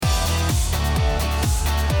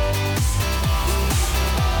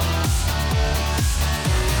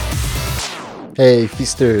Hey,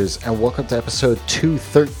 feasters, and welcome to episode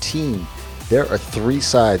 213. There are three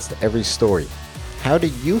sides to every story. How do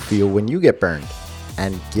you feel when you get burned?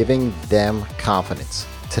 And giving them confidence.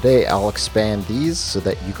 Today, I'll expand these so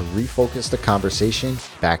that you can refocus the conversation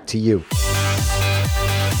back to you.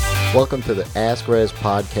 Welcome to the Ask Rez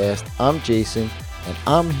podcast. I'm Jason, and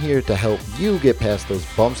I'm here to help you get past those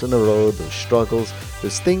bumps in the road, those struggles,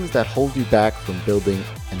 those things that hold you back from building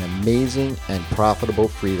an amazing and profitable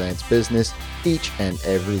freelance business each and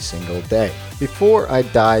every single day. Before I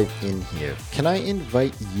dive in here, can I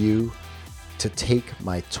invite you to take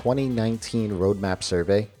my 2019 roadmap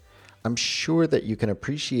survey? I'm sure that you can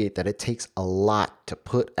appreciate that it takes a lot to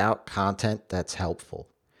put out content that's helpful.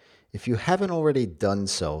 If you haven't already done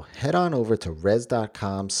so, head on over to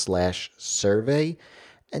rez.com/survey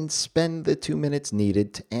and spend the 2 minutes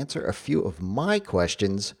needed to answer a few of my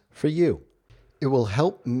questions for you. It will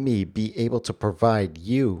help me be able to provide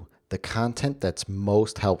you the content that's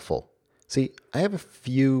most helpful. See, I have a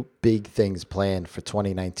few big things planned for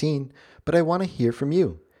 2019, but I want to hear from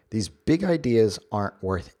you. These big ideas aren't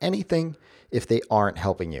worth anything if they aren't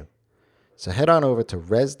helping you. So head on over to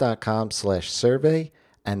rez.com/survey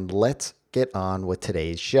and let's get on with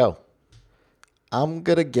today's show. I'm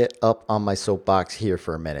going to get up on my soapbox here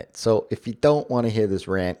for a minute. So if you don't want to hear this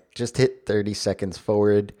rant, just hit 30 seconds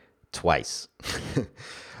forward twice.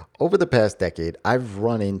 Over the past decade, I've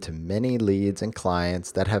run into many leads and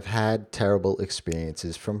clients that have had terrible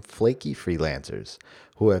experiences from flaky freelancers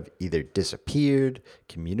who have either disappeared,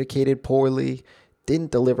 communicated poorly,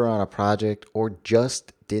 didn't deliver on a project, or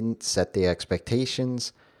just didn't set the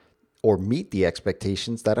expectations or meet the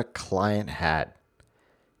expectations that a client had.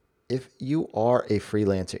 If you are a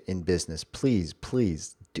freelancer in business, please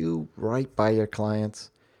do right by your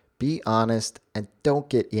clients. Be honest and don't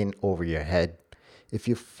get in over your head. If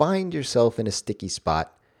you find yourself in a sticky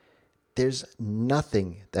spot, there's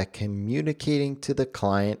nothing that communicating to the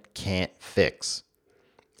client can't fix.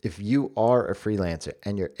 If you are a freelancer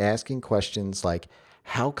and you're asking questions like,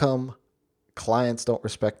 how come clients don't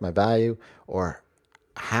respect my value? Or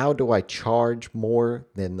how do I charge more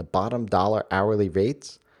than the bottom dollar hourly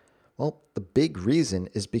rates? Well, the big reason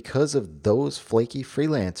is because of those flaky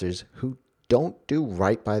freelancers who don't do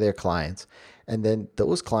right by their clients. And then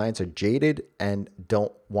those clients are jaded and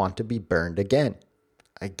don't want to be burned again.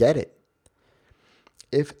 I get it.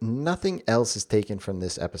 If nothing else is taken from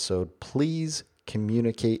this episode, please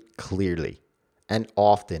communicate clearly and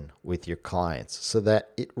often with your clients so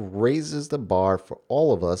that it raises the bar for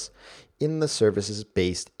all of us in the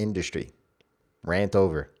services-based industry. Rant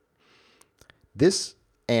over. This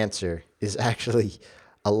answer is actually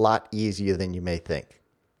a lot easier than you may think.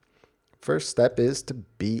 First step is to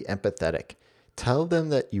be empathetic. Tell them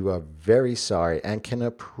that you are very sorry and can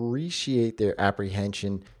appreciate their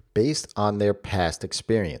apprehension based on their past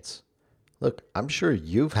experience. Look, I'm sure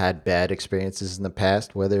you've had bad experiences in the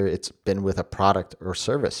past, whether it's been with a product or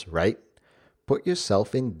service, right? Put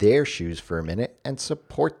yourself in their shoes for a minute and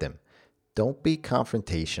support them. Don't be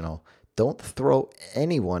confrontational. Don't throw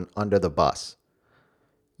anyone under the bus.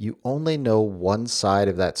 You only know one side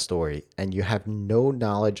of that story and you have no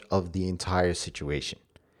knowledge of the entire situation.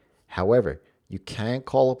 However, you can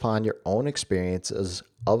call upon your own experiences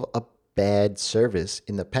of a bad service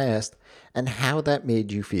in the past and how that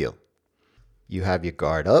made you feel. You have your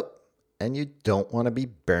guard up and you don't want to be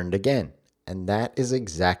burned again. And that is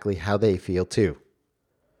exactly how they feel too.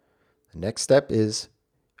 The next step is,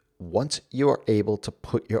 once you are able to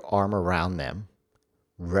put your arm around them,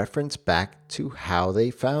 reference back to how they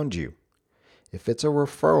found you. If it's a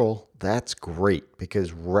referral, that's great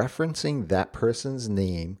because referencing that person's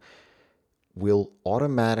name will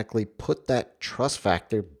automatically put that trust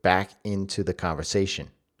factor back into the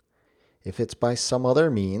conversation. If it's by some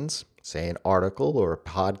other means, say an article or a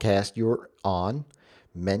podcast you're on,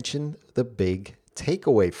 mention the big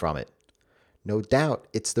takeaway from it. No doubt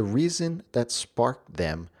it's the reason that sparked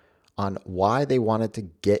them on why they wanted to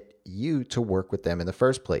get you to work with them in the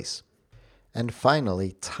first place. And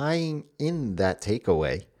finally, tying in that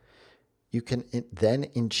takeaway, you can then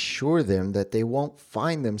ensure them that they won't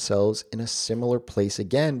find themselves in a similar place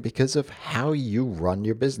again because of how you run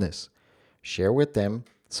your business. Share with them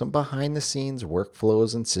some behind the scenes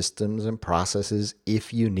workflows and systems and processes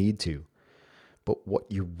if you need to. But what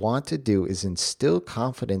you want to do is instill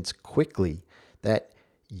confidence quickly that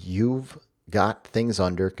you've got things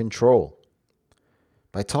under control.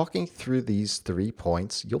 By talking through these 3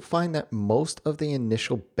 points, you'll find that most of the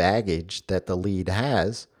initial baggage that the lead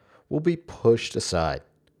has will be pushed aside.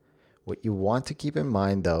 What you want to keep in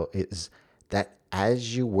mind, though, is that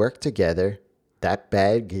as you work together, that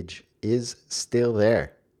baggage is still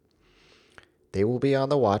there. they will be on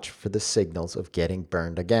the watch for the signals of getting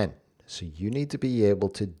burned again. So you need to be able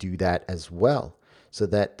to do that as well, so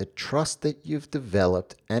that the trust that you've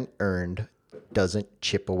developed and earned doesn't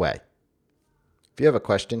chip away. If you have a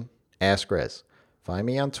question, ask Rez. Find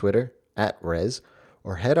me on Twitter @Rez,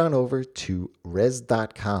 or head on over to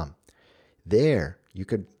Rez.com. There, you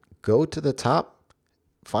could go to the top,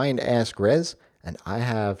 find Ask Rez, and I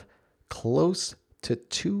have close to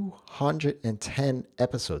 210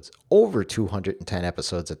 episodes, over 210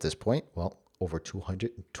 episodes at this point. Well, over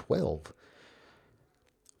 212.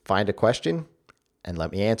 Find a question and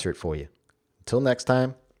let me answer it for you. Until next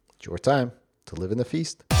time, it's your time to live in the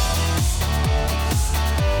feast.